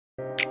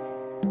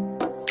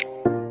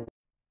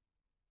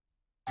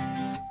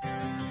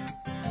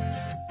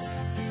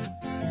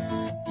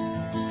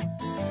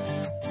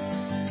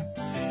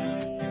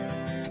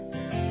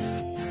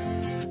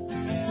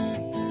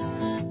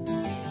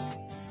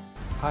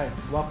Hi,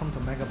 welcome to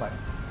Megabike.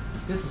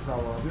 This is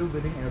our wheel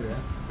building area.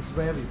 It's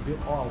where we build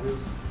all our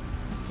wheels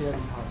here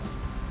in-house.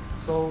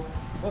 So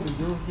what we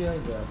do here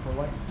is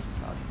provide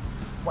a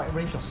wide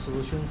range of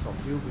solutions of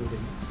wheel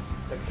building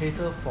that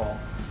cater for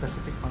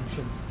specific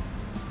functions.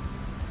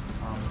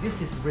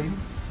 This is rim.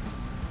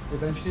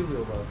 Eventually we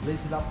will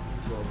lace it up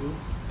into a wheel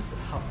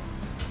with hub.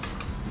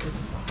 This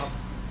is the hub.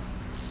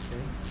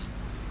 Okay.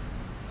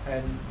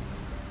 And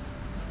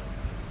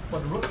for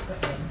the road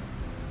segment,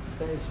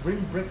 there is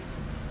rim brakes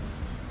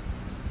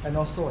and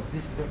also a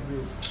disc brake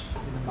wheels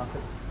in the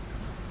market.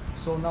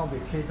 So now we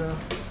cater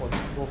for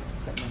both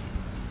segments.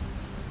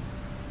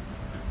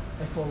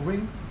 And for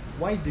rim,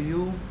 why do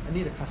you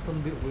need a custom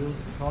built wheels?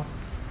 Because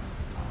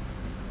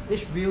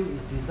each wheel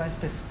is designed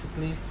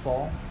specifically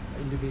for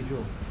an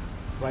individual.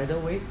 Rider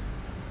weight,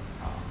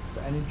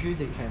 the energy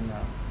they can,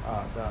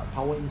 the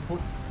power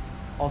input,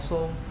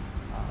 also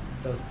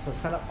the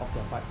setup of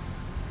their bike.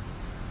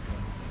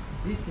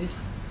 This is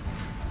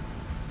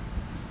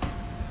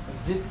a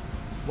Zip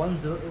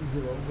 1080,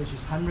 which is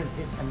 108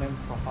 mm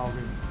profile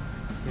rim.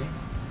 Okay,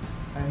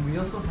 and we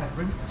also have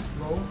rim as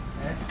low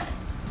as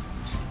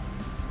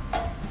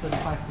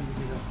 35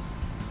 mm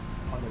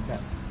on the back.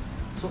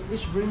 So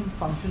each rim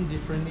functions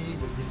differently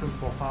with different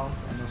profiles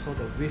and also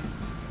the width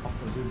of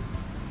the rim.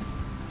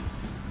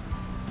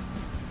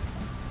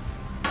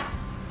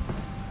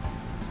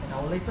 And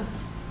our latest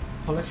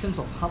collections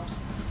of hubs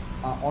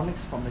are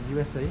Onyx from the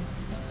USA.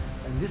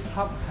 And this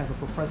hub has a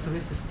proprietary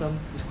system.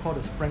 It's called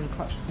the spring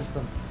clutch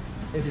system.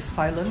 It is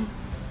silent,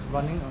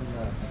 running on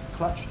the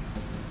clutch,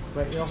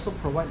 but it also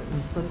provides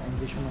instant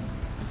engagement.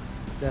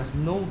 There's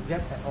no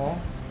gap at all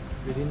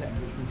within the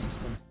engagement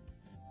system.